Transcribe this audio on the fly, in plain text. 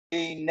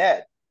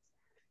Ned.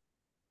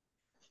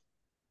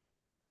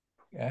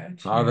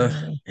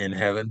 Father in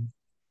heaven,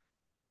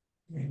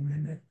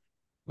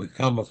 we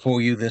come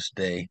before you this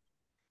day,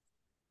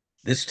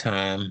 this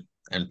time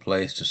and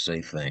place to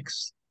say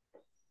thanks.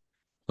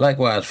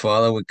 Likewise,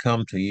 Father, we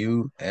come to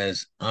you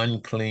as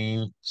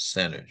unclean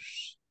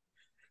sinners.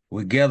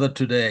 We gather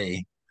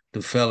today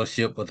to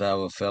fellowship with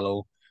our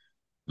fellow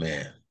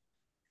man.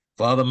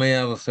 Father, may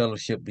our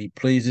fellowship be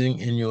pleasing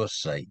in your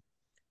sight.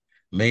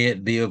 May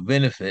it be of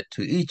benefit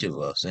to each of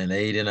us and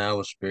aid in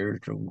our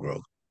spiritual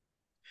growth.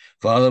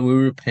 Father, we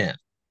repent,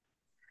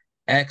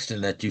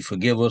 asking that you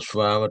forgive us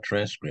for our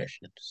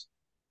transgressions.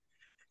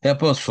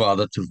 Help us,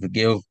 Father, to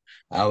forgive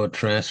our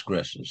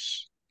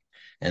transgressors.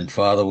 And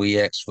Father, we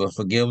ask for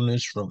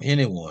forgiveness from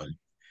anyone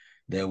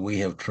that we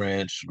have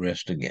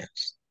transgressed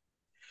against.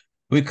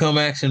 We come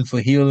asking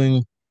for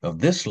healing of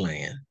this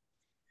land.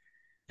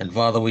 And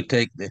Father,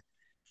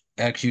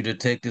 ask you to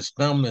take the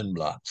stumbling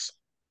blocks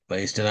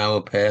placed in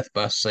our path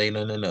by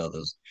Satan and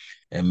others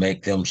and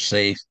make them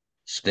safe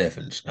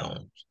stepping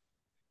stones.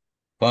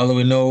 Father,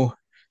 we know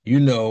you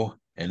know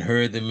and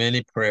heard the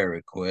many prayer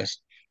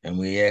requests, and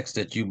we ask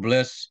that you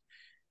bless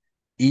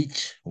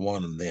each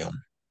one of them.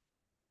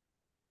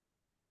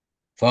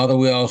 Father,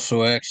 we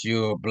also ask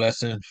your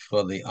blessing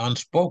for the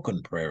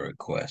unspoken prayer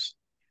requests.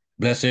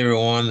 Bless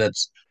everyone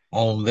that's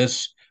on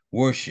this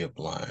worship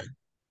line.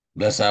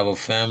 Bless our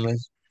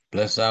families,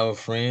 bless our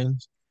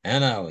friends,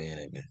 and our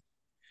enemies.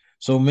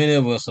 So many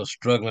of us are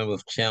struggling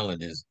with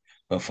challenges,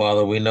 but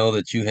Father, we know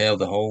that you have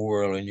the whole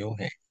world in your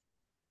hand.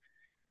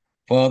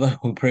 Father,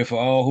 we pray for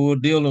all who are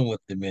dealing with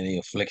the many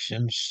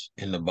afflictions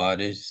in the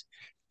bodies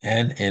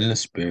and in the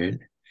spirit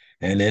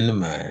and in the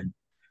mind.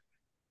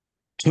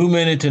 Too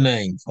many to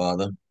name,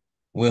 Father.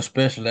 We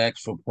especially ask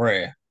for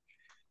prayer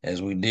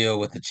as we deal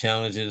with the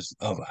challenges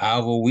of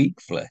our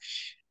weak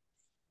flesh.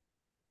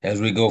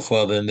 As we go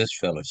further in this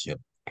fellowship,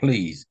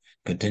 please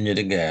continue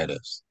to guide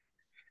us.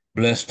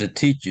 Bless the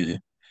teacher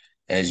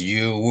as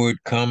your word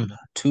come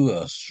to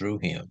us through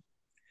him.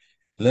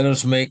 Let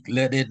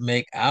it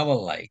make our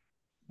light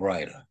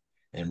brighter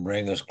and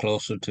bring us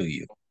closer to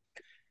you.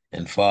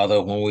 And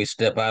Father, when we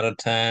step out of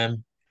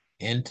time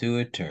into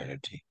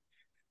eternity,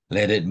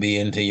 let it be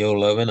into your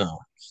loving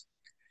arms.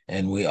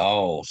 And we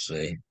all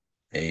say,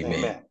 Amen.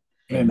 Amen.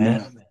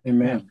 Amen.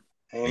 Amen.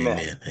 Amen.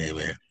 Amen.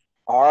 Amen.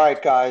 All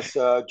right, guys.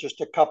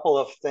 Just a couple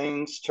of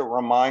things to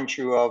remind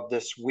you of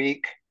this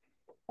week.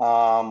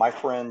 My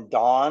friend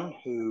Dawn,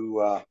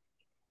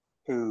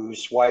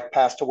 whose wife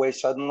passed away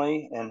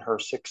suddenly in her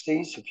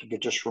 60s, if you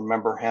could just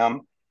remember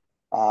him,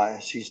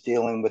 as he's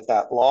dealing with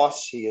that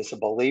loss. He is a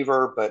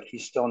believer, but he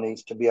still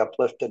needs to be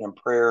uplifted in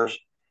prayers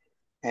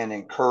and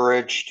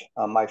encouraged.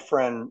 My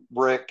friend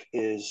Rick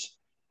is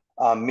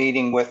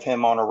meeting with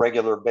him on a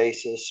regular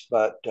basis,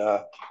 but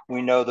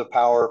we know the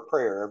power of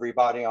prayer.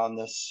 Everybody on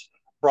this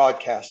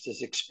broadcast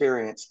has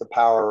experienced the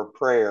power of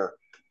prayer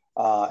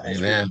as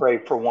we Amen. pray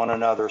for one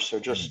another. So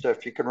just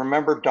if you can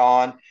remember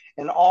Don,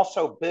 and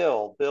also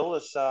Bill. Bill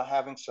is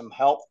having some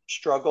health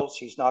struggles.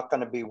 He's not going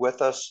to be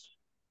with us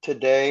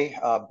today.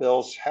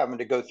 Bill's having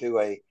to go through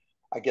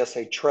I guess,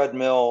 a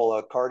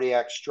treadmill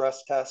cardiac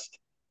stress test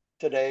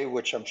today,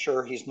 which I'm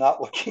sure he's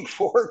not looking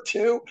forward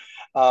to.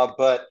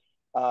 But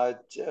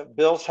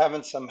Bill's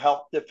having some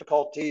health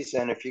difficulties,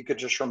 and if you could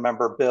just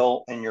remember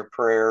Bill in your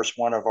prayers,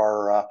 one of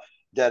our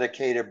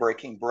dedicated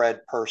Breaking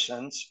Bread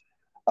persons.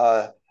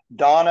 Uh,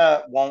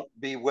 Donna won't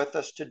be with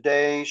us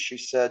today. She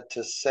said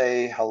to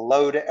say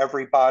hello to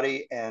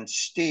everybody, and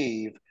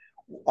Steve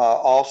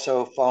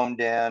also phoned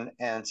in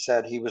and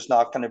said he was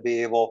not going to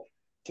be able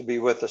to be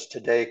with us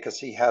today because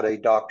he had a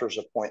doctor's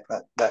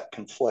appointment that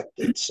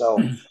conflicted.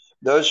 So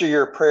those are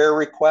your prayer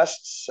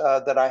requests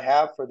that I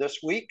have for this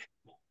week.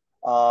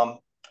 Um,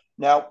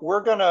 Now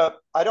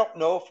I don't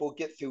know if we'll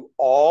get through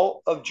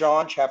all of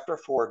John chapter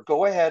 4.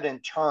 Go ahead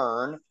and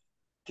turn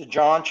to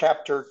John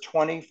chapter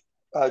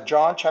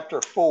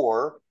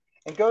 4,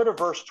 and go to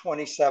verse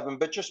 27,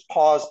 but just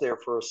pause there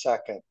for a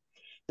second.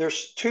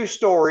 There's two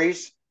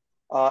stories.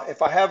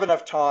 If I have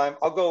enough time,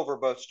 I'll go over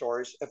both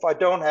stories. If I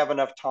don't have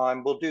enough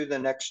time, we'll do the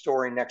next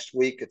story next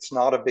week. It's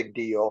not a big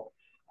deal.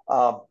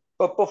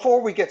 But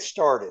before we get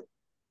started,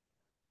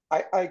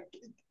 I, I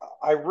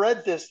I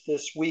read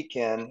this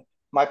weekend.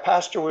 My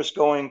pastor was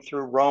going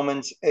through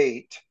Romans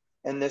 8,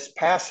 and this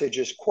passage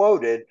is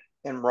quoted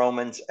in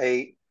Romans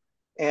 8.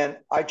 And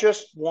I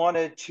just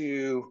wanted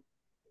to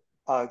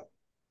uh,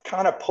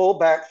 kind of pull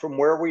back from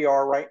where we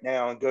are right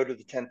now and go to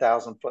the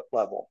 10,000-foot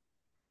level.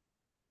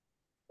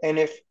 And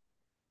if,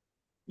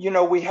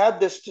 we had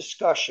this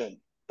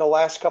discussion the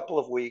last couple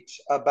of weeks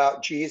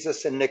about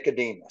Jesus and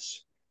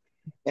Nicodemus.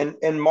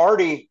 And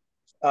Marty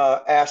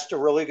asked a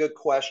really good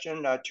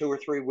question 2 or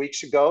 3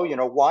 weeks ago.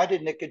 Why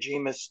did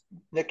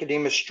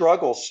Nicodemus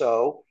struggle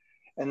so,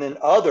 and then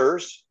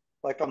others,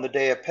 like on the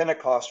day of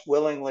Pentecost,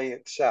 willingly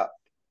accept?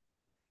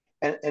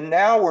 And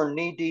now we're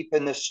knee deep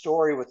in this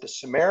story with the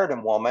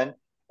Samaritan woman,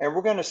 and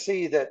we're going to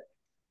see that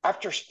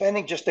after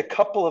spending just a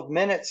couple of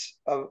minutes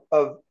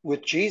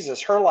with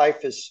Jesus, her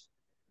life is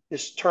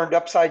turned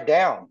upside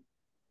down.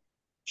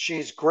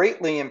 She's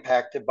greatly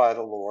impacted by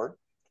the Lord.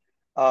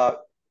 Uh,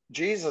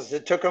 Jesus,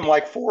 it took him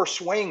like 4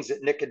 swings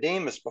at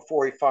Nicodemus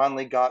before he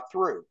finally got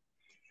through.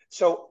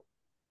 So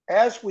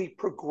as we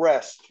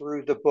progress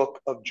through the book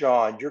of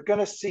John, you're going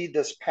to see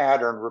this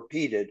pattern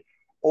repeated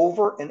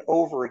over and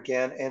over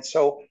again. And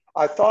so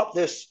I thought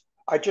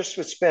I just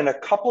would spend a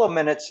couple of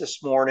minutes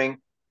this morning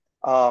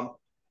um,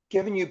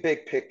 giving you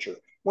big picture.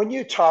 When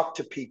you talk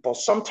to people,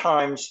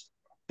 sometimes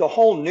the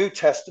whole New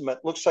Testament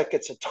looks like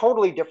it's a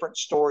totally different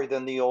story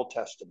than the Old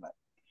Testament.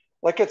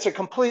 Like it's a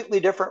completely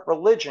different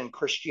religion,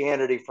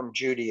 Christianity from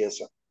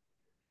Judaism.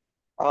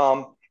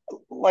 Um,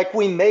 like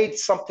we made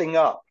something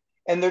up.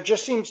 And there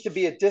just seems to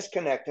be a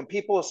disconnect. And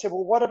people will say,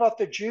 well, what about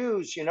the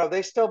Jews? You know,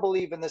 they still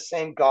believe in the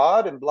same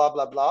God and blah,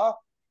 blah, blah.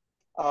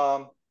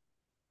 Um,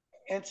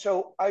 and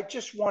so I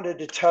just wanted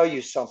to tell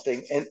you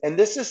something. And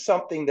this is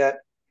something that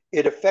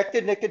it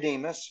affected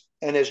Nicodemus.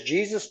 And as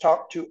Jesus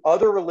talked to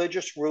other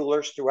religious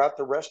rulers throughout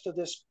the rest of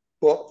this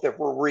book that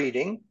we're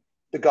reading,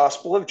 the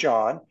Gospel of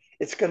John,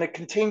 it's going to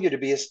continue to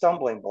be a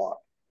stumbling block.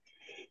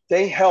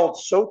 They held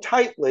so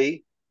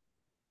tightly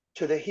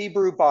to the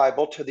Hebrew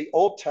Bible, to the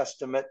Old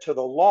Testament, to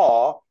the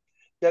law,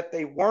 that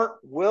they weren't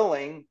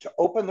willing to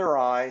open their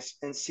eyes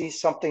and see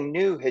something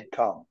new had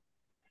come.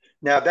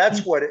 Now,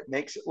 that's what it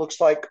makes it looks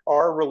like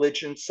our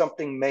religion,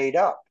 something made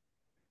up.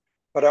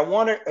 But I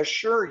want to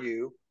assure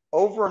you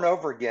over and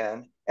over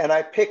again, and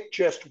I picked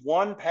just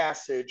one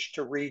passage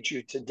to read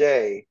you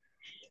today,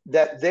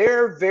 that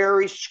their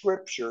very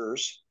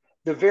scriptures,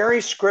 the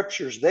very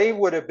scriptures they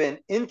would have been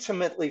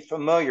intimately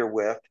familiar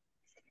with,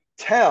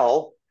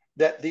 tell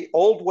that the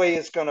old way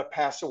is going to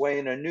pass away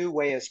and a new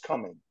way is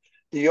coming.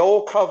 The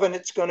old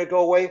covenant's going to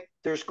go away.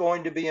 There's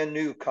going to be a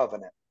new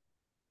covenant.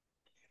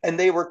 And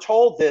they were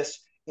told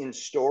this in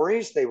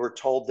stories. They were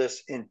told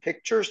this in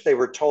pictures. They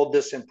were told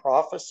this in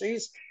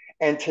prophecies.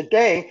 And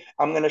today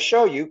I'm going to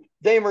show you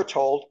they were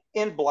told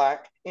in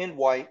black, in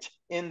white,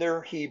 in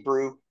their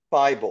Hebrew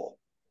Bible.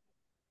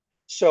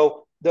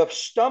 So the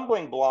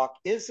stumbling block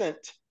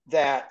isn't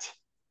that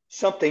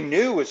something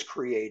new was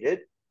created.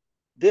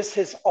 This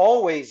has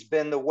always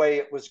been the way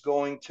it was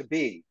going to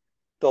be.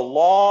 The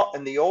law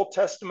in the Old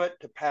Testament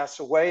to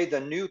pass away,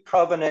 the new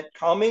covenant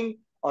coming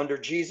under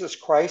Jesus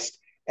Christ,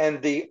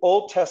 and the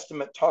Old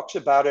Testament talks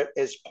about it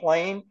as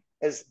plain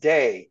as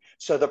day.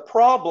 So the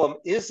problem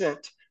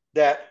isn't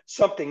that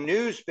something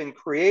new's been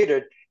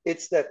created,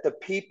 it's that the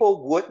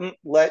people wouldn't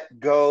let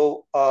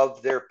go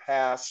of their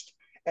past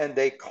and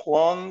they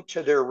clung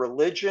to their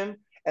religion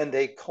and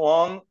they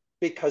clung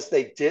because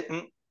they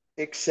didn't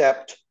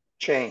accept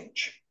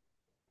change.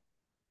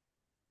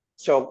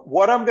 So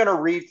what I'm going to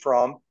read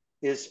from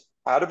is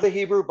out of the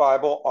Hebrew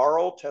Bible, our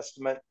Old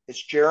Testament. It's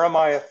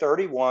Jeremiah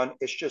 31.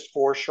 It's just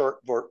 4 short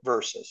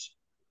verses.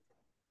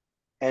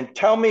 And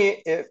tell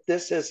me if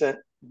this isn't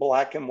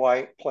black and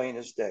white, plain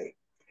as day.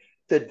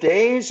 The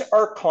days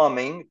are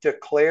coming,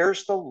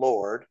 declares the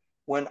Lord,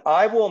 when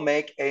I will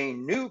make a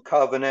new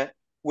covenant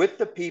with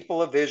the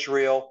people of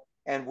Israel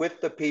and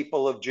with the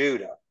people of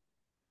Judah.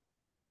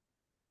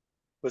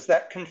 Was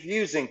that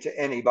confusing to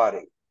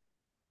anybody?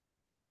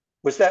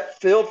 Was that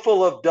filled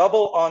full of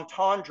double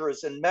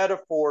entendres and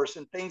metaphors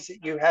and things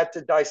that you had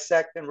to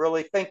dissect and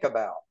really think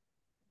about?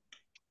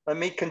 Let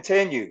me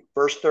continue.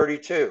 Verse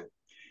 32.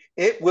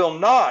 It will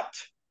not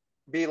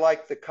be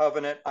like the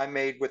covenant I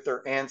made with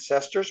their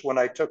ancestors when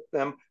I took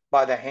them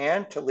by the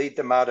hand to lead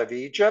them out of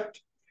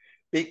Egypt,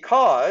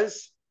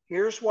 because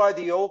here's why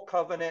the old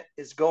covenant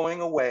is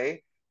going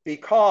away,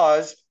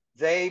 because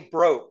they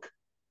broke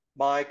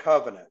my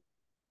covenant,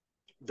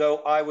 though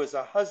I was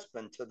a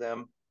husband to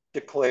them,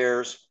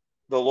 declares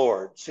the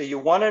Lord. So you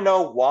want to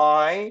know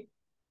why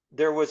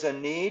there was a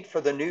need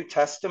for the New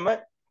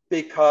Testament?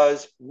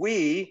 Because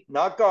we,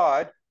 not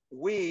God,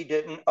 we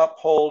didn't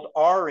uphold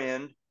our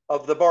end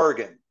of the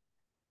bargain.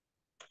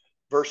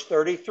 Verse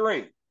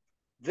 33,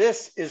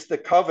 this is the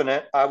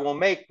covenant I will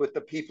make with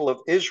the people of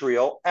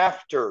Israel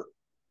after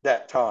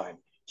that time.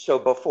 So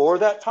before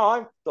that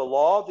time, the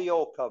law of the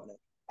old covenant.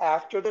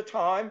 After the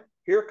time,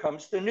 here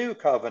comes the new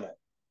covenant.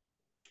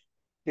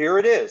 Here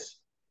it is.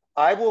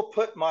 I will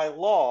put my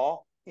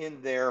law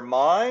in their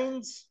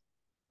minds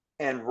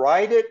and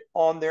write it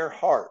on their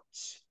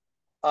hearts.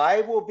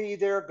 I will be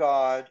their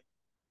God,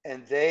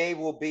 and they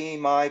will be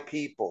my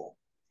people.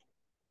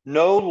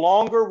 No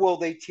longer will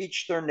they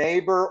teach their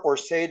neighbor or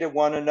say to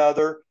one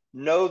another,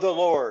 know the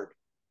Lord,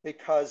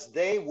 because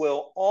they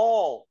will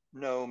all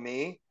know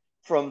me,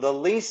 from the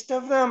least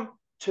of them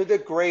to the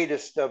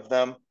greatest of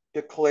them,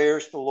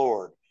 declares the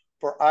Lord.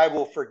 For I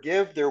will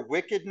forgive their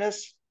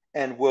wickedness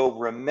and will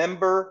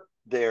remember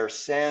their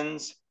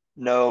sins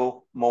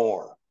no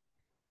more.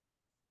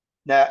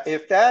 Now,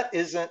 if that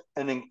isn't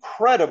an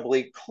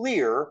incredibly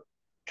clear,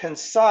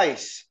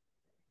 concise,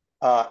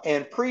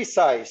 and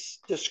precise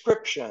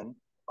description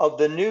of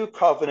the new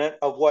covenant,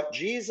 of what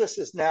Jesus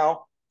is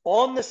now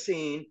on the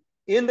scene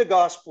in the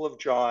Gospel of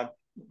John.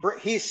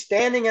 He's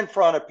standing in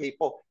front of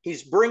people.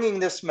 He's bringing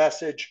this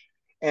message.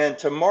 And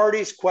to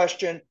Marty's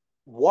question,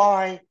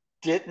 why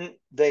didn't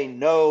they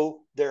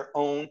know their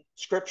own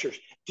scriptures?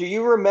 Do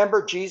you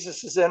remember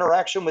Jesus's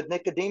interaction with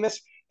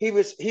Nicodemus?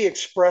 He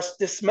expressed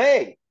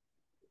dismay.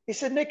 He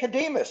said,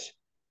 Nicodemus,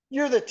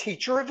 you're the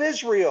teacher of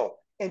Israel,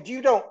 and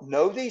you don't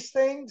know these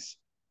things?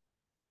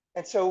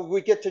 And so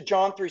we get to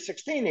John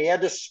 3:16. He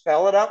had to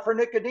spell it out for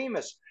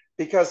Nicodemus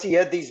because he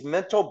had these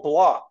mental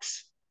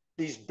blocks,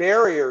 these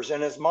barriers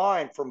in his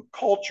mind from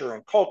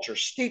culture,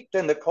 steeped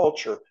in the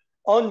culture,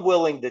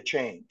 unwilling to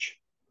change.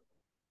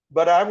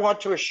 But I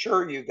want to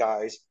assure you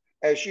guys,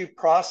 as you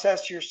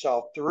process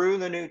yourself through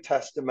the New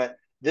Testament,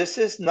 this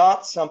is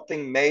not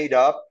something made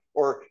up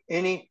or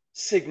any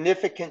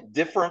significant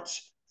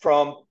difference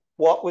from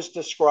what was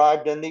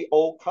described in the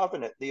Old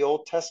Covenant, the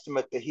Old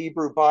Testament, the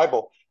Hebrew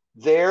Bible.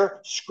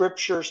 Their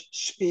scriptures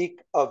speak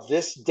of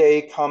this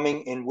day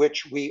coming in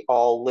which we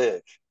all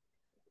live.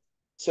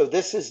 So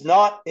this is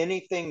not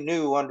anything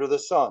new under the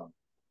sun.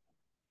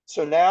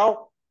 So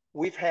now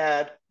we've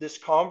had this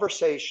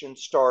conversation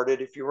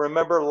started. If you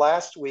remember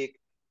last week,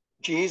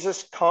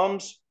 Jesus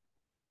comes,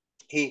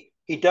 he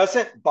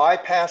doesn't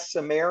bypass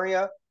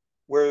Samaria,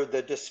 where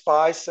the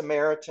despised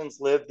Samaritans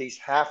lived, these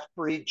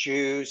half-breed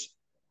Jews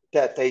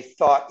that they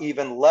thought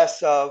even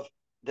less of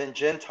than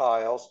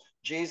Gentiles.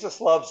 Jesus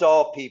loves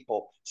all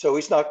people, so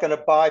he's not going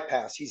to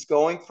bypass. He's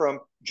going from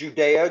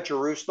Judea,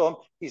 Jerusalem.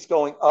 He's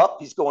going up.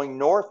 He's going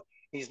north.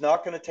 He's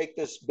not going to take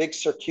this big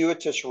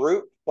circuitous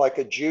route like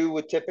a Jew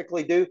would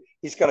typically do.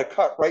 He's going to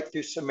cut right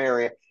through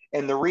Samaria.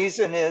 And the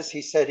reason is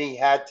he said he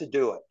had to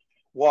do it.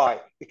 Why?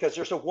 Because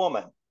there's a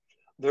woman.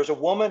 There's a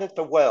woman at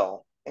the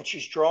well, and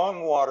she's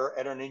drawing water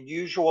at an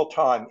unusual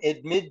time,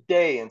 at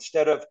midday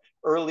instead of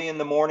early in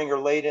the morning or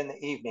late in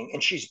the evening.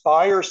 And she's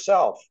by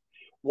herself.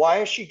 Why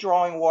is she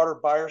drawing water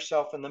by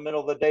herself in the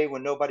middle of the day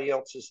when nobody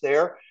else is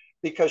there?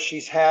 Because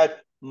she's had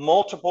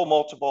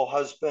multiple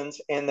husbands,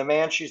 and the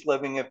man she's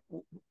living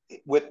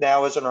with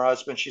now isn't her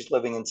husband. She's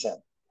living in sin.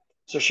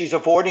 So she's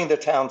avoiding the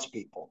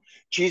townspeople.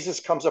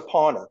 Jesus comes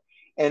upon her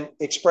and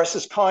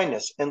expresses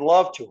kindness and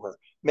love to her.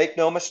 Make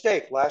no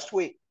mistake, last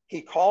week,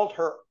 he called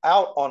her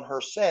out on her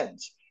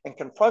sins and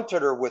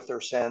confronted her with her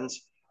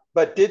sins,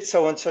 but did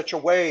so in such a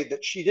way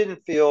that she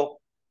didn't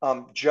feel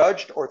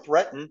judged or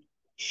threatened.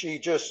 She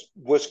just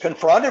was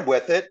confronted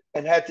with it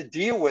and had to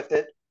deal with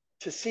it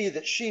to see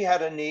that she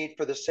had a need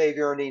for the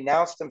Savior, and he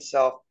announced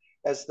himself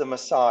as the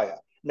Messiah.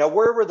 Now,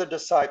 where were the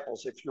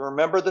disciples? If you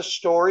remember the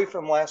story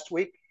from last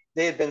week,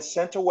 they had been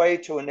sent away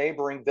to a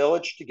neighboring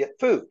village to get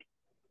food.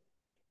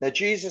 Now,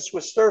 Jesus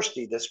was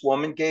thirsty. This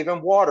woman gave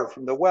him water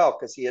from the well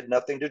because he had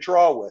nothing to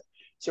draw with.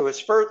 So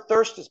his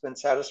thirst has been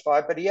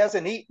satisfied, but he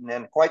hasn't eaten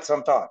in quite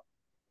some time.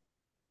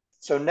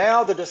 So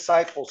now the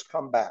disciples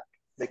come back.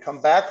 They come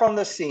back on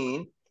the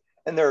scene,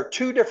 and there are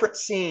two different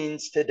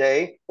scenes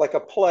today, like a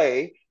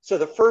play. So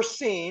the first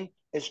scene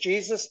is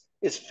Jesus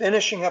is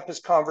finishing up his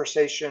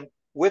conversation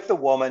with the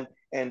woman,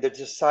 and the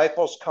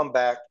disciples come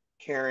back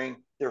carrying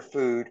their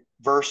food.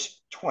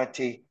 Verse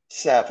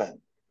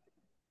 27.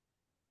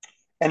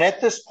 And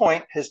at this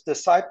point, his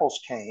disciples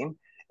came,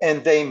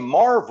 and they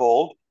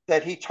marveled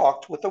that he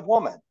talked with a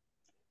woman.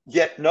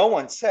 Yet no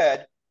one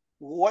said,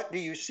 "What do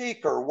you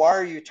seek?" or "Why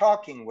are you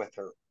talking with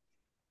her?"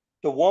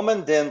 The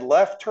woman then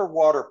left her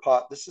water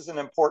pot. This is an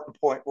important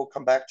point we'll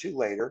come back to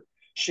later.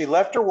 She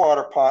left her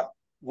water pot,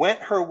 went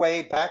her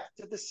way back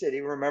to the city.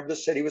 Remember, the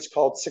city was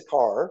called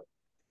Sychar,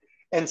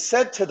 and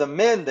said to the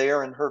men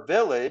there in her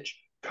village,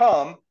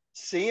 "Come,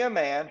 see a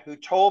man who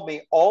told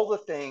me all the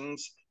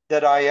things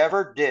that I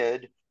ever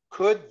did.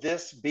 Could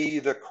this be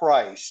the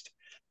Christ?"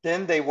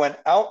 Then they went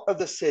out of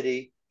the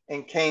city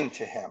and came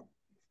to him.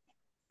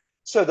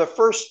 So the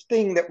first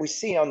thing that we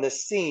see on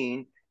this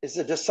scene is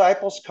the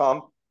disciples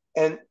come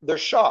and they're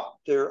shocked,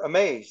 they're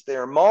amazed,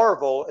 they're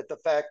marvel at the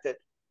fact that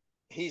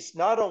he's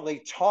not only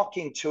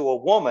talking to a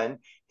woman,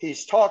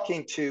 he's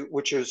talking to,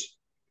 which is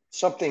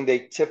something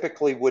they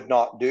typically would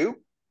not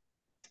do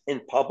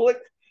in public,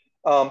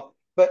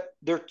 but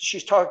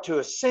she's talking to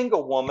a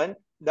single woman,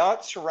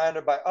 not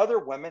surrounded by other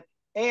women,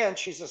 and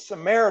she's a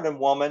Samaritan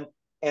woman.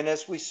 And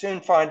as we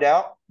soon find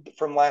out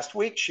from last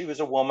week, she was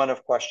a woman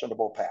of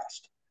questionable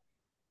past.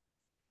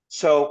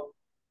 So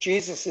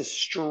Jesus is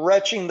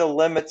stretching the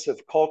limits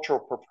of cultural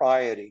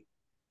propriety,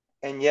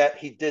 and yet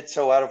he did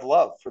so out of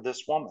love for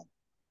this woman.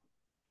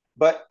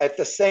 But at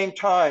the same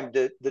time,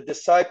 the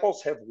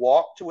disciples have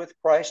walked with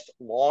Christ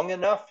long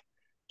enough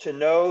to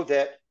know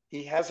that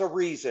he has a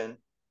reason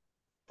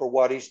for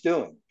what he's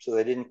doing, so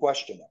they didn't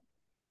question him.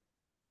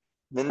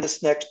 Then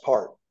this next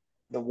part,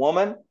 the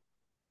woman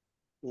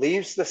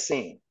leaves the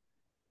scene.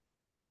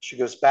 She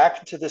goes back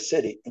into the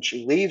city and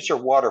she leaves her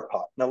water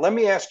pot. Now, let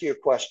me ask you a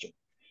question.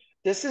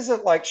 This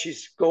isn't like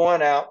she's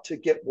going out to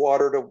get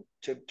water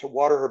to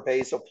water her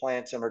basil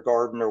plants in her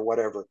garden or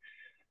whatever.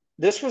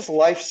 This was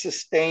life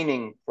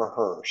sustaining for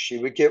her. She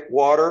would get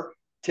water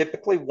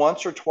typically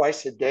once or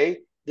twice a day.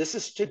 This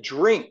is to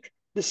drink.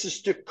 This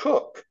is to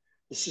cook.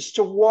 This is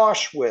to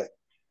wash with.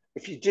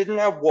 If you didn't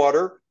have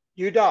water,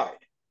 you died.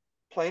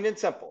 Plain and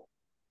simple.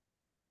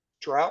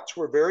 Droughts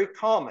were very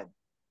common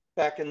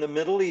back in the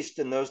Middle East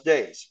in those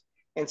days.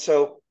 And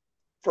so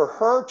For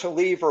her to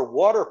leave her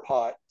water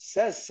pot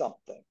says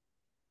something.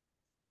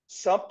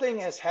 Something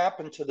has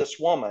happened to this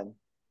woman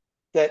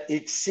that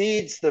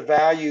exceeds the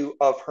value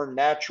of her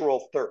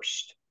natural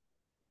thirst.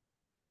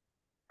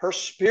 Her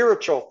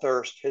spiritual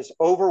thirst has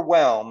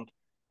overwhelmed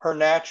her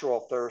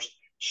natural thirst.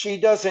 She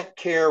doesn't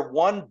care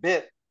one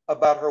bit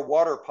about her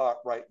water pot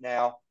right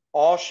now.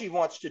 All she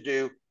wants to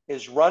do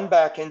is run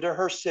back into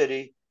her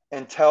city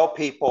and tell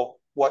people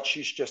what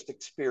she's just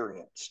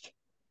experienced.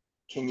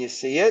 Can you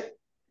see it?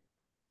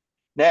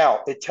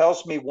 Now, it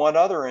tells me one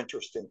other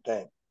interesting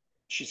thing.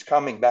 She's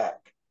coming back.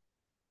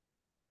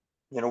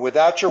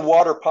 Without your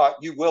water pot,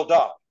 you will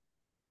die.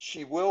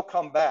 She will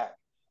come back,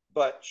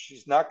 but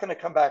she's not going to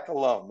come back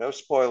alone. No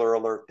spoiler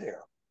alert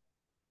there.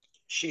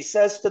 She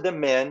says to the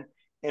men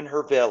in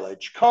her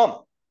village, come,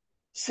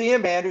 see a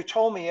man who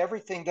told me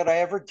everything that I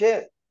ever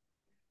did.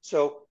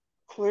 So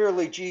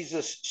clearly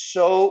Jesus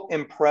so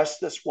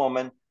impressed this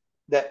woman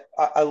that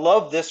I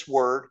love this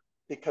word,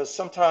 because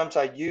sometimes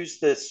I use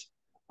this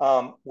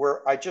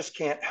where I just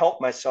can't help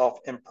myself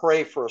and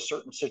pray for a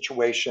certain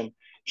situation.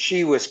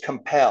 She was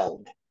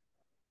compelled.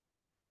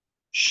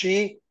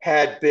 She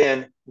had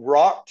been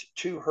rocked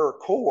to her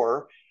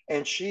core,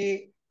 and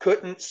she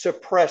couldn't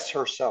suppress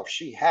herself.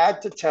 She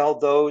had to tell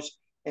those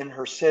in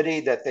her city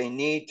that they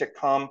need to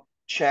come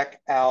check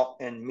out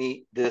and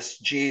meet this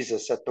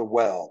Jesus at the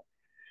well.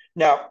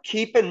 Now,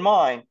 keep in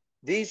mind,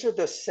 these are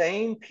the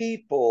same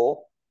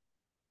people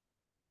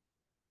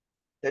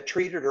that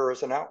treated her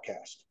as an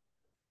outcast.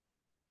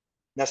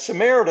 Now,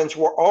 Samaritans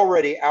were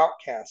already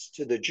outcasts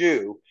to the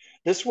Jew.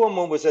 This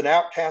woman was an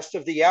outcast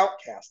of the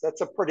outcast.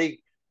 That's a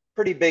pretty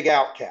big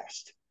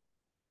outcast.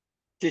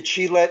 Did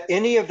she let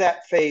any of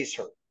that faze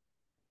her?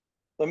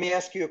 Let me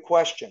ask you a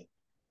question.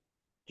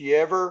 Do you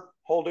ever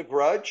hold a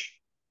grudge?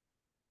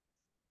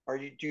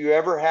 Do you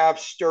ever have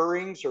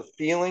stirrings or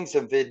feelings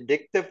of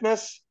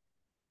vindictiveness?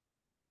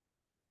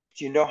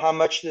 Do you know how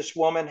much this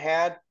woman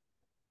had?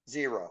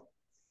 Zero.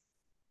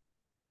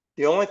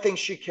 The only thing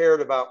she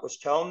cared about was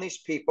telling these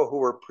people who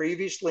were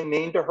previously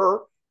mean to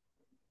her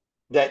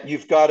that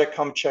you've got to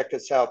come check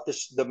us out.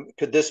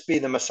 Could this be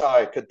the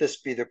Messiah? Could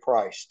this be the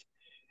Christ?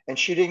 And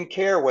she didn't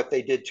care what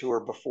they did to her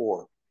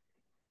before.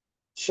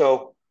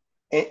 So,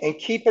 and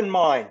keep in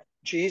mind,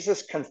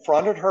 Jesus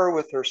confronted her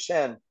with her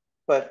sin,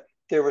 but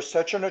there was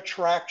such an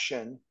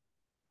attraction,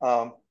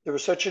 there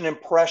was such an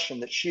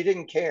impression that she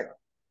didn't care.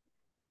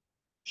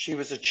 She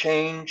was a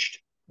changed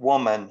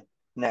woman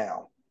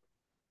now.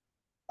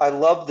 I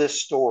love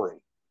this story.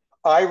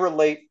 I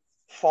relate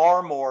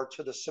far more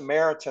to the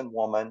Samaritan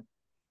woman,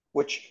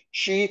 which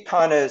she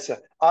kind of is.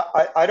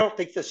 I don't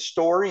think the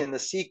story and the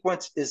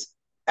sequence is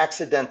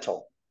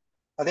accidental.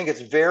 I think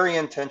it's very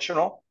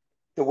intentional,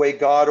 the way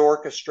God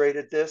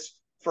orchestrated this.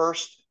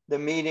 First, the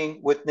meeting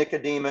with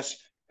Nicodemus,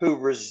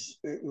 who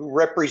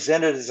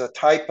represented as a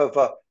type of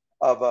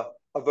the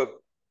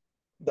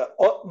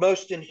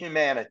utmost in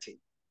humanity.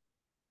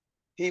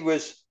 He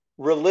was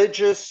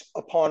religious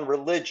upon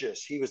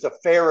religious. He was a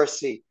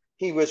Pharisee.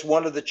 He was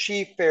one of the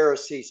chief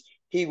Pharisees.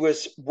 He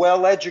was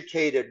well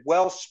educated,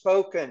 well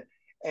spoken,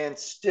 and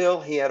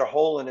still he had a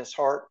hole in his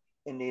heart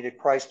and needed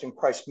Christ, and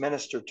Christ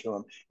ministered to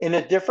him in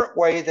a different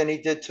way than he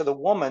did to the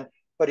woman,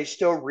 but he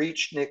still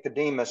reached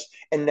Nicodemus.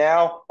 And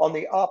now on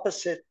the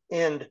opposite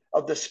end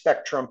of the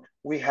spectrum,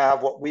 we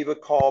have what we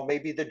would call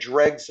maybe the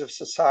dregs of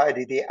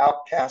society, the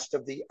outcast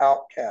of the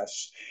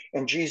outcasts.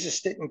 And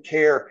Jesus didn't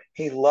care.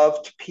 He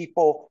loved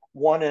people,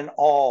 one and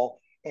all,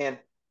 and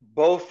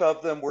both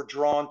of them were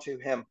drawn to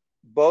him.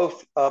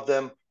 Both of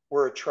them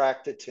were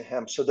attracted to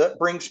him. So that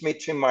brings me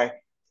to my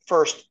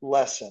first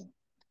lesson.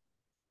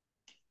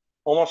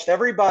 Almost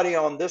everybody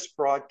on this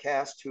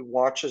broadcast who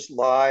watches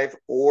live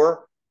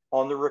or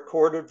on the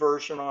recorded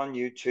version on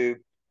YouTube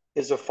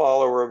is a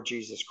follower of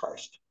Jesus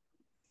Christ.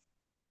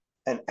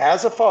 And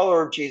as a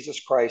follower of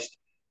Jesus Christ,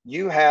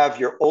 you have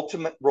your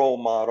ultimate role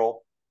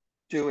model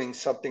doing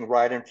something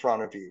right in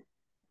front of you.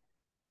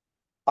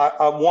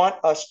 I want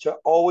us to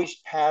always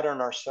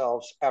pattern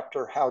ourselves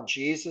after how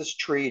Jesus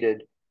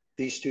treated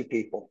these two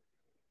people.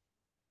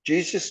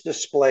 Jesus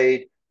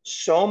displayed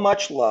so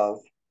much love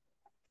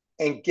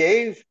and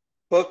gave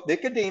both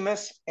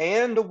Nicodemus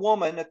and the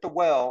woman at the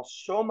well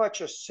so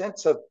much a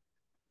sense of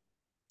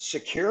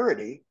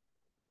security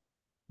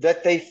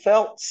that they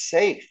felt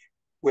safe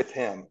with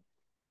him,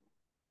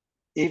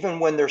 even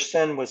when their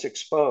sin was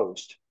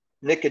exposed.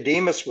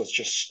 Nicodemus was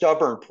just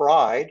stubborn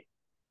pride,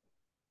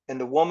 and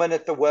the woman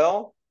at the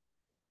well,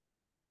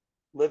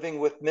 living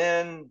with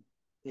men,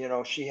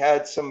 she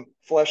had some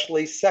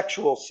fleshly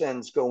sexual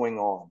sins going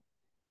on,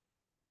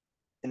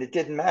 and it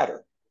didn't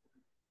matter.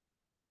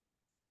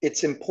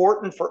 It's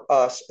important for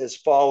us as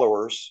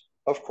followers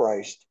of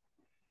Christ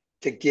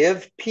to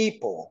give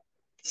people,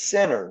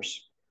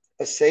 sinners,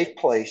 a safe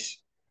place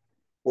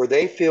where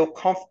they feel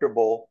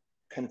comfortable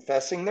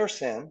confessing their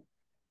sin,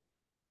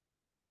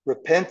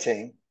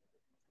 repenting,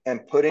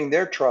 and putting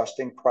their trust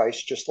in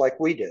Christ just like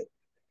we did.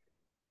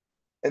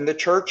 And the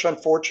church,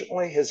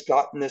 unfortunately, has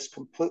gotten this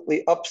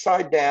completely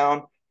upside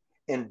down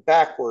and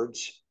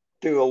backwards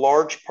through a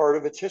large part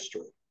of its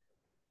history.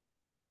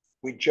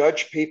 We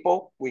judge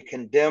people, we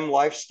condemn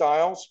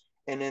lifestyles,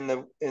 and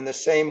in the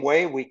same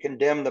way, we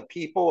condemn the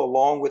people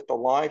along with the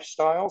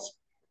lifestyles.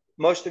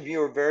 Most of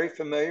you are very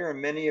familiar,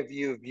 and many of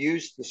you have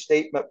used the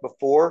statement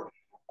before,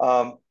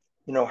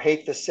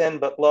 hate the sin,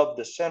 but love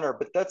the sinner.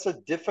 But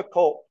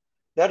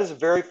that is a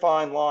very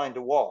fine line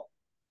to walk.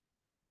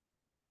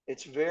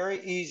 It's very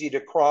easy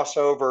to cross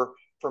over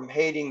from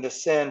hating the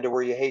sin to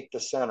where you hate the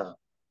sinner.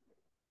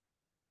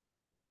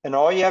 And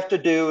all you have to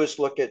do is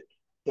look at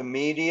the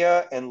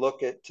media and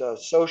look at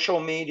social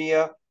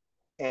media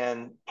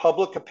and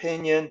public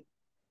opinion.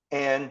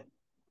 And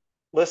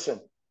listen,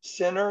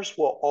 sinners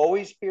will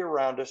always be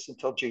around us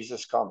until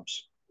Jesus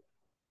comes.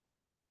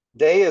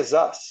 They is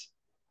us.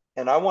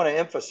 And I want to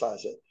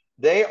emphasize it.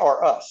 They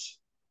are us.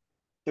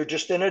 They're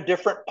just in a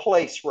different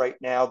place right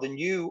now than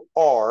you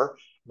are.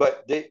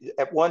 But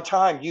at one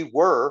time you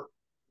were.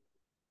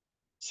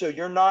 So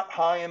you're not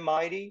high and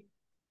mighty.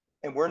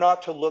 And we're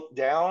not to look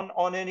down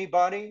on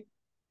anybody.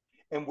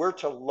 And we're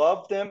to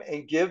love them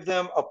and give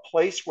them a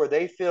place where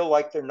they feel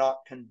like they're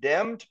not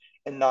condemned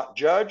and not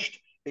judged.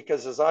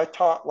 Because as I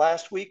taught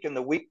last week and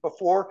the week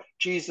before,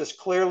 Jesus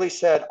clearly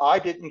said, I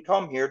didn't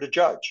come here to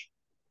judge.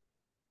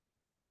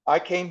 I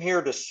came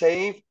here to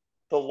save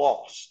the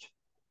lost.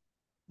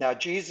 Now,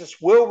 Jesus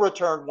will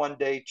return one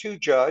day to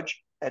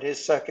judge at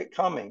his second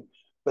coming,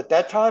 but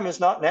that time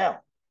is not now.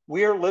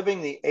 We are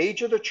living the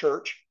age of the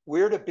church.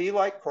 We're to be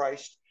like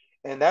Christ,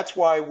 and that's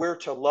why we're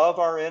to love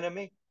our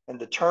enemy and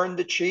to turn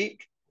the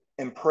cheek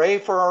and pray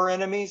for our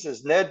enemies,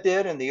 as Ned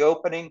did in the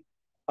opening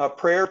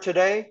prayer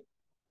today.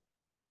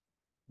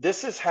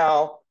 This is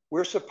how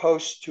we're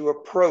supposed to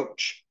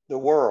approach the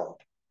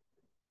world.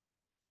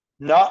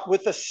 Not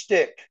with a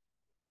stick,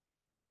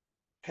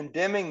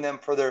 condemning them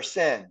for their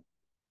sin,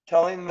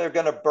 telling them they're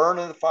going to burn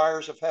in the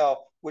fires of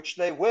hell, which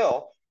they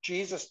will.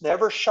 Jesus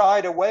never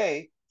shied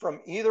away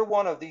from either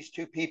one of these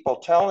two people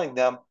telling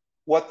them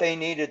what they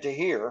needed to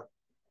hear,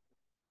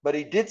 but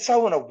he did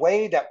so in a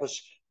way that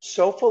was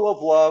so full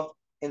of love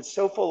and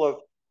so full of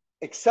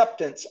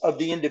acceptance of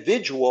the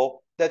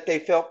individual that they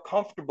felt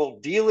comfortable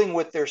dealing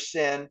with their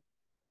sin,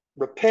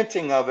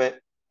 repenting of it,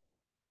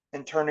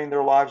 and turning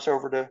their lives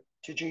over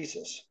to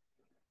Jesus.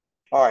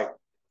 All right,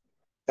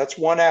 that's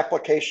one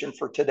application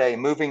for today.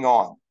 Moving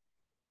on.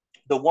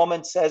 The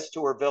woman says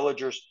to her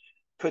villagers,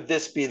 could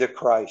this be the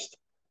Christ?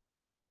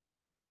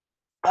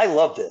 I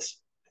love this.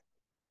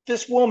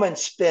 This woman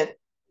spent,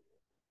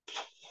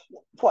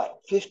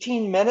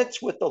 15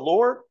 minutes with the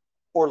Lord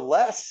or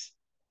less?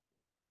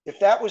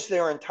 If that was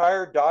their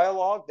entire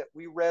dialogue that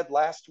we read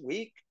last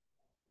week,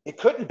 it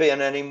couldn't have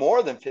been any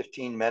more than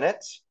 15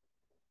 minutes.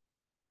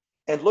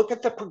 And look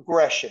at the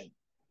progression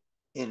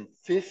in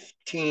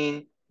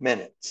 15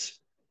 minutes.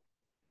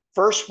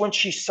 First, when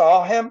she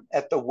saw him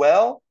at the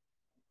well,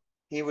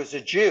 he was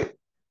a Jew.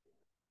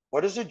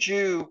 What is a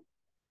Jew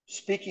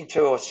speaking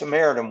to a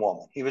Samaritan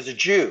woman? He was a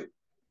Jew.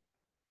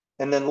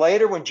 And then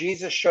later, when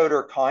Jesus showed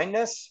her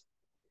kindness,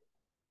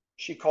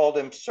 she called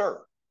him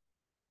sir.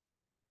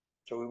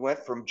 So we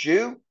went from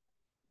Jew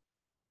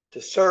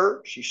to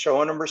sir. She's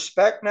showing him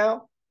respect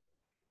now.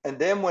 And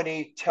then when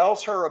he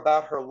tells her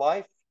about her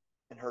life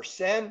and her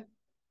sin,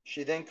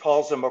 she then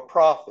calls him a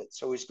prophet.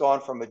 So he's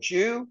gone from a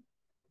Jew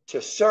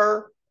to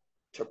sir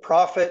to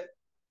prophet,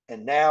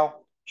 and now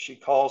she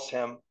calls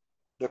him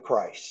the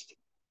Christ.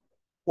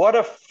 What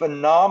a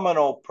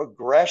phenomenal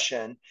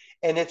progression.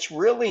 And it's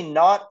really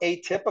not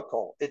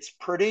atypical. It's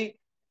pretty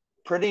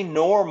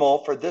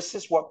normal, for this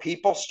is what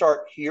people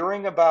start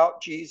hearing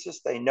about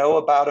Jesus. They know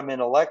about him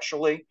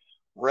intellectually,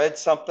 read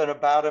something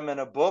about him in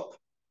a book,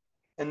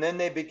 and then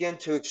they begin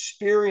to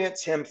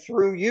experience him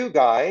through you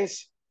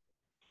guys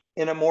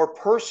in a more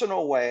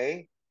personal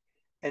way.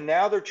 And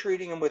now they're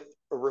treating him with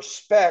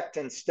respect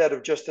instead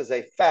of just as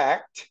a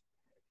fact.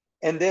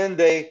 And then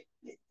the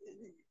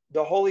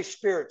Holy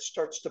Spirit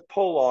starts to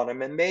pull on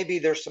them. And maybe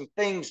there's some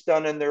things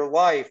done in their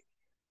life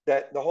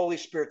that the Holy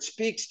Spirit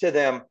speaks to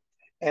them.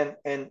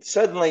 And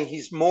suddenly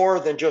he's more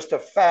than just a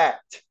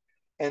fact.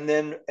 And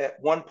then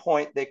at one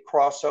point they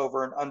cross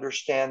over and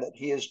understand that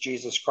he is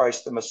Jesus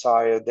Christ, the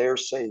Messiah, their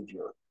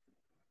Savior.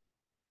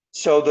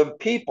 So the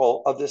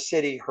people of the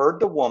city heard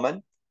the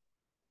woman,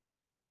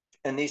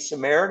 and these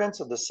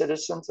Samaritans are the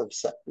citizens of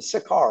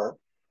Sychar.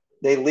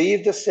 They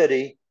leave the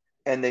city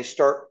and they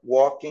start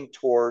walking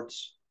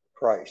towards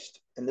Christ.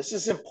 And this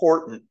is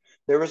important.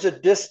 There was a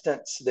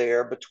distance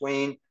there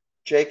between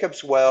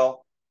Jacob's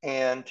well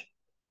and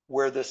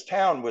where this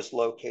town was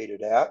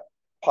located at,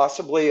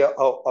 possibly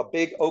a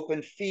big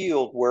open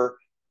field where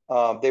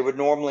they would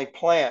normally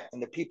plant.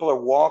 And the people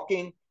are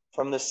walking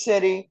from the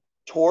city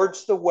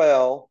towards the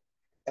well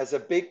as a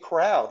big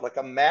crowd, like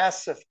a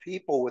mass of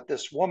people with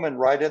this woman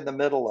right in the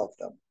middle of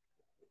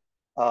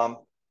them.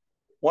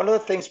 One of the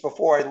things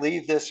before I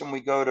leave this and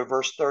we go to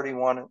verse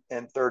 31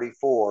 and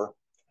 34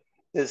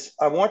 is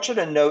I want you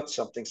to note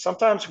something.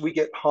 Sometimes we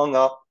get hung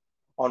up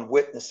on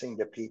witnessing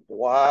to people.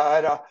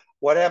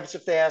 What happens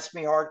if they ask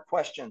me hard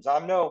questions?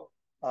 I'm no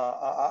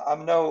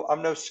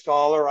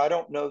scholar. I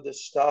don't know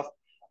this stuff.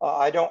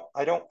 I don't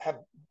have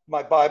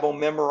my Bible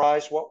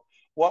memorized.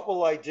 What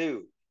will I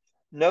do?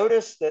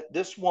 Notice that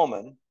this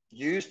woman,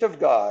 used of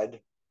God,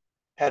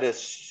 had a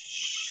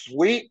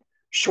sweet,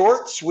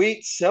 short,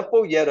 sweet,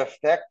 simple, yet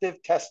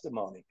effective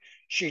testimony.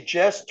 She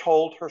just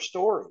told her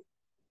story.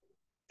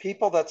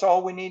 People, that's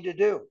all we need to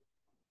do.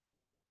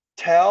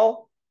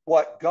 Tell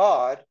what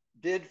God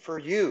did for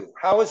you.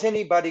 How is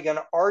anybody going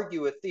to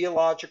argue a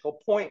theological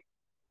point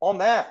on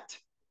that?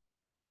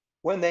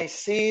 When they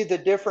see the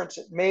difference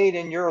it made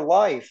in your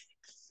life,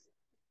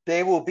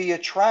 they will be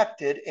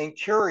attracted and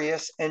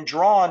curious and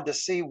drawn to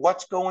see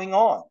what's going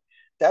on.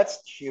 That's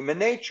human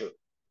nature.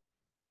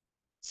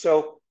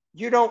 So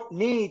you don't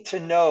need to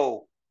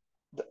know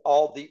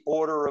all the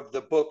order of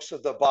the books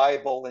of the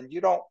Bible, and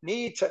you don't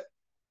need to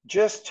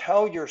just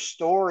tell your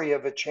story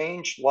of a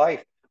changed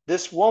life.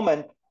 This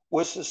woman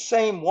was the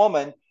same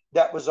woman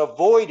that was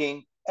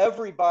avoiding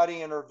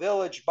everybody in her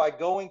village by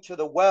going to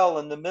the well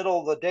in the middle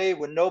of the day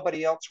when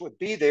nobody else would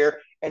be there.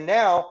 And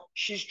now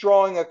she's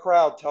drawing a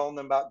crowd, telling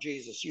them about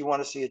Jesus. You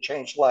want to see a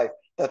changed life?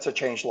 That's a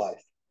changed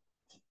life.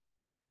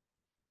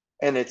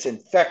 And it's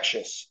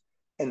infectious.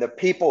 And the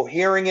people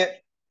hearing it,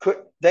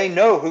 they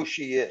know who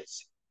she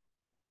is.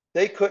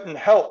 They couldn't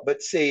help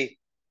but see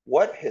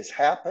what has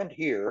happened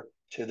here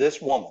to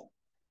this woman.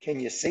 Can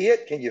you see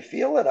it? Can you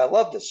feel it? I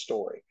love this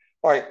story.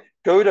 All right,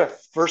 go to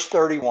verse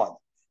 31.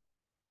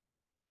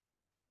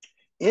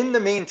 In the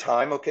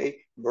meantime, okay,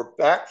 we're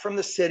back from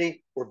the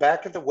city. We're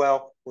back at the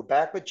well. We're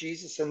back with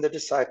Jesus and the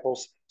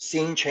disciples.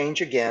 Scene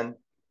change again.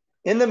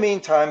 In the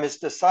meantime, his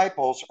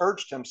disciples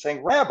urged him,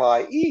 saying,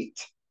 Rabbi,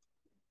 eat.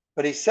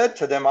 But he said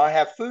to them, I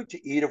have food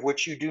to eat of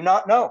which you do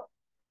not know.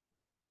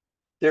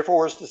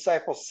 Therefore, his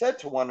disciples said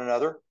to one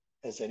another,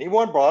 has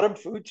anyone brought him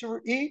food to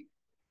eat?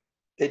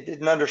 They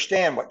didn't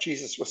understand what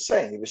Jesus was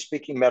saying. He was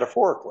speaking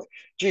metaphorically.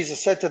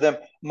 Jesus said to them,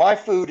 my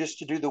food is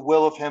to do the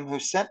will of him who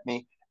sent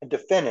me and to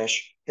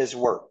finish his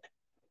work.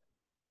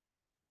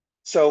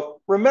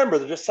 So remember,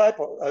 the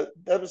disciple,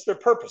 that was their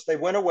purpose. They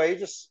went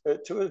away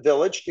to a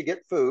village to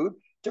get food,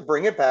 to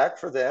bring it back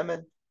for them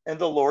and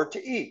the Lord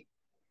to eat.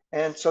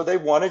 And so they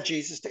wanted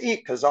Jesus to eat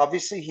because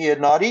obviously he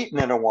had not eaten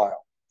in a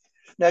while.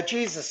 Now,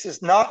 Jesus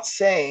is not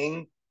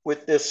saying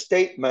with this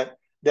statement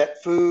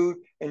that food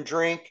and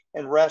drink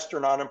and rest are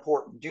not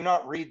important. Do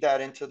not read that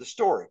into the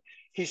story.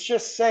 He's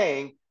just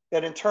saying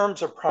that in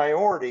terms of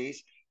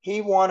priorities,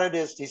 he's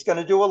going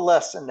to do a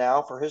lesson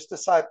now for his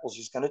disciples.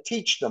 He's going to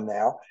teach them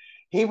now.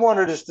 He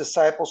wanted his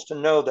disciples to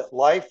know that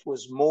life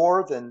was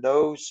more than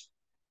those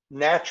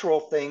natural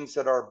things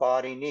that our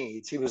body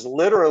needs. He was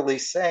literally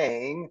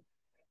saying,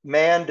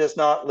 man does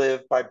not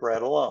live by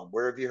bread alone.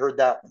 Where have you heard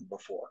that one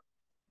before?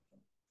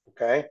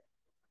 Okay.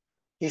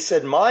 He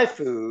said, my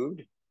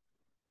food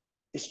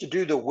is to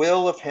do the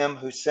will of him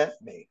who sent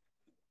me.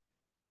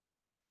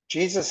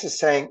 Jesus is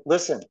saying,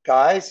 listen,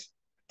 guys,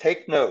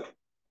 take note.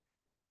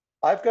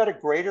 I've got a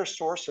greater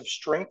source of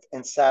strength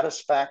and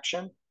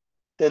satisfaction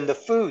than the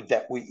food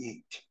that we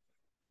eat.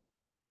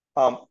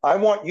 I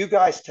want you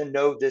guys to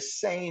know this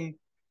same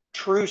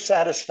true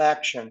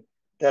satisfaction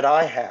that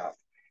I have.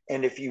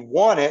 And if you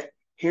want it,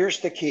 here's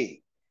the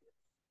key.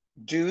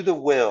 Do the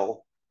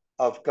will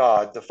of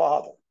God the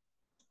Father.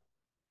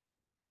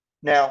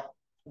 Now,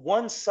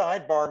 one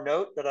sidebar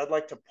note that I'd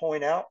like to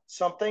point out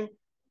something.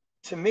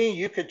 To me,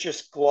 you could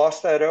just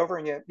gloss that over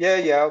and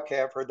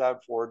okay, I've heard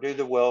that before. Do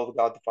the will of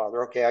God the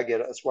Father. Okay, I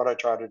get it. That's what I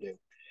try to do.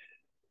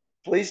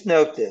 Please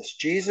note this.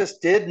 Jesus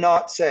did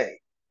not say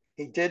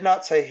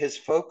his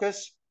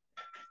focus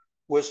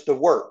was the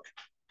work.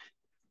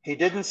 He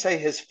didn't say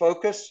his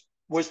focus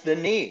was the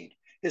need.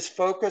 His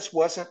focus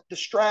wasn't the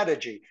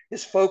strategy.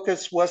 His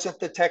focus wasn't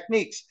the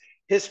techniques.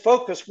 His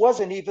focus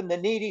wasn't even the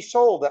needy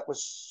soul that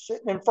was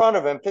sitting in front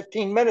of him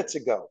 15 minutes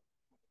ago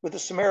with the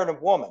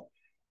Samaritan woman.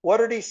 What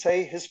did he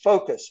say? His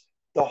focus,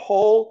 the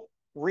whole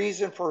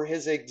reason for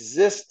his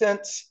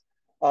existence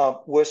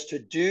was to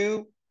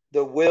do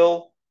the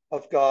will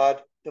of God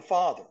the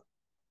Father.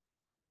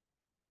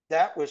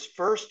 That was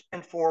first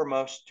and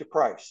foremost to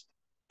Christ,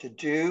 to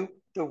do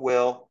the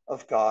will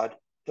of God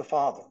the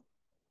Father.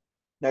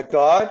 Now,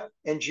 God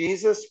and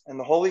Jesus and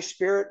the Holy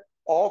Spirit,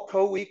 all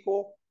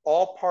co-equal,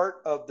 all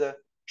part of the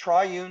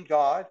triune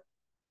God.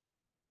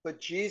 But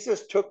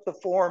Jesus took the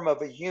form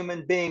of a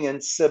human being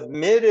and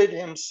submitted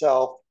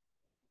himself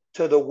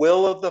to the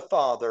will of the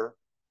Father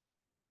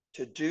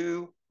to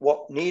do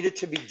what needed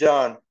to be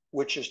done,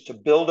 which is to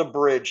build a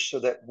bridge so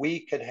that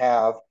we could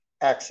have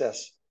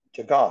access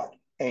to God.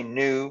 A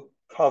new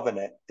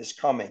covenant is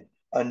coming,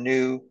 a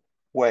new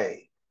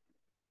way.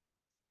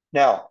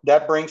 Now,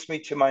 that brings me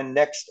to my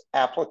next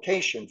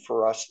application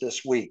for us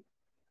this week.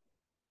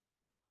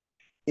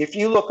 If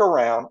you look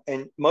around,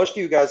 and most of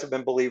you guys have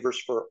been believers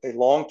for a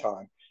long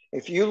time,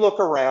 if you look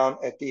around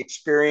at the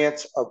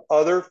experience of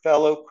other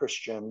fellow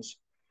Christians,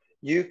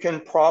 you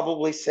can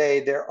probably say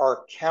there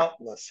are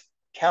countless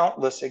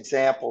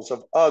examples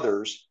of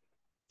others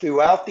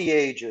throughout the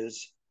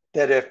ages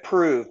that have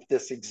proved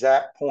this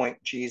exact point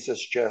Jesus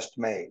just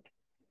made.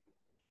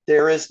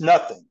 There is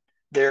nothing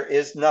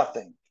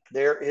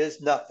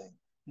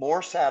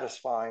more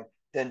satisfying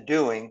than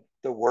doing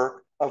the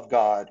work of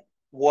God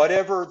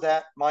whatever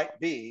that might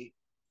be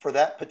for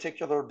that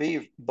particular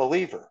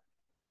believer.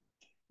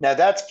 Now,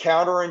 that's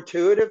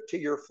counterintuitive to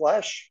your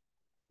flesh,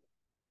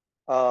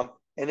 and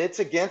it's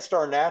against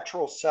our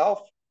natural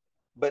self,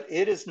 but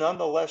it is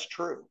nonetheless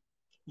true.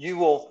 You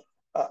will,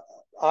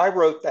 I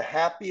wrote, the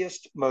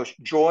happiest, most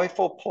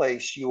joyful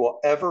place you will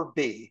ever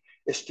be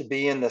is to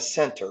be in the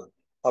center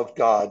of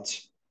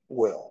God's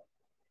will.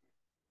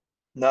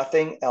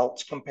 Nothing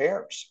else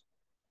compares.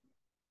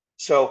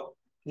 So,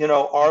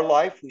 our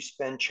life, we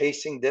spend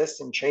chasing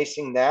this and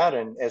chasing that.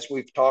 And as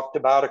we've talked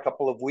about a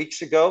couple of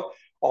weeks ago,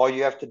 all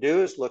you have to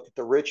do is look at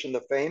the rich and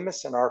the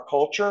famous in our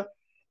culture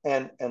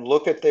and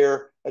look at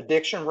their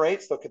addiction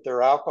rates, look at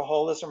their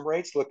alcoholism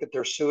rates, look at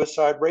their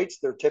suicide rates.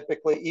 They're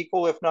typically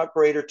equal, if not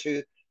greater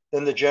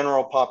than the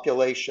general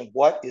population.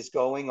 What is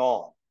going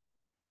on?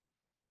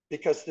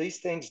 Because these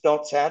things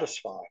don't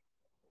satisfy.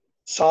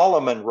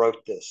 Solomon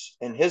wrote this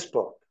in his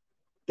book.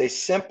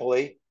 It's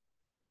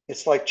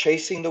like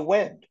chasing the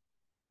wind.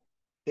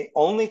 The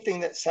only thing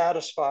that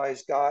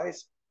satisfies,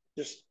 guys,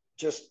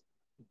 just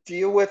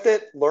deal with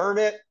it, learn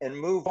it, and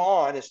move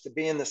on, is to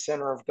be in the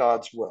center of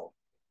God's will.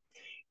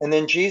 And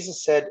then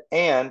Jesus said,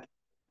 and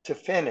to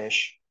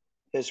finish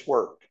his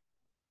work.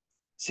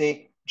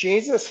 See,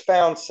 Jesus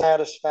found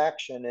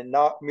satisfaction in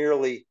not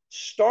merely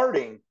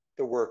starting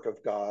the work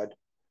of God,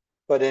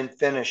 but in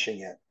finishing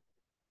it.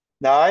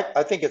 Now,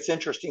 I think it's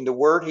interesting. The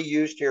word he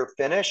used here,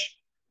 finish,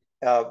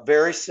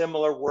 very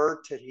similar word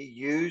that he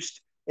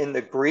used in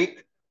the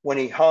Greek when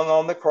he hung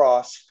on the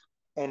cross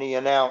and he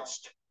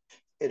announced,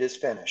 it is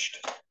finished.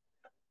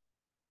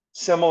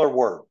 Similar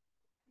word.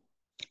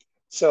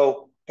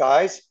 So,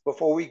 guys,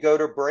 before we go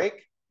to break,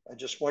 I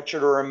just want you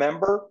to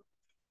remember,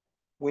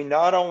 we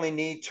not only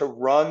need to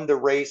run the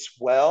race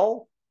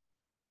well,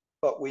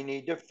 but we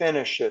need to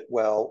finish it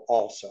well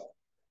also.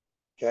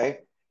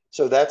 Okay?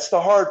 So that's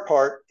the hard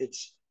part.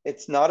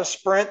 It's not a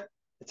sprint,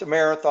 it's a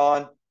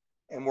marathon,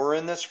 and we're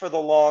in this for the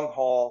long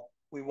haul.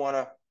 We want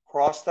to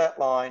cross that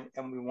line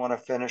and we want to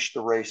finish the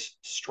race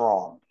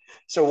strong.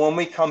 So when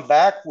we come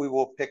back, we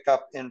will pick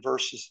up in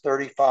verses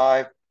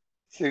 35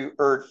 through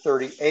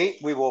 38.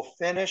 We will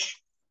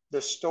finish the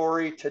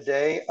story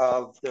today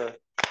of the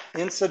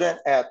incident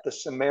at the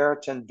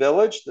Samaritan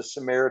village, the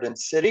Samaritan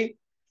city.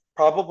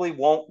 Probably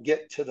won't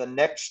get to the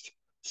next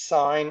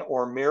sign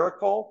or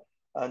miracle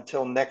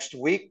until next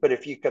week, but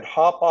if you could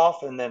hop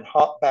off and then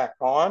hop back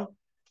on,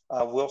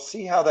 we'll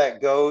see how that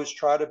goes.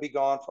 Try to be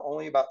gone for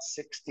only about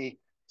 60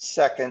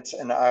 seconds,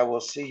 and I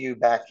will see you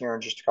back here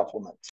in just a couple of minutes.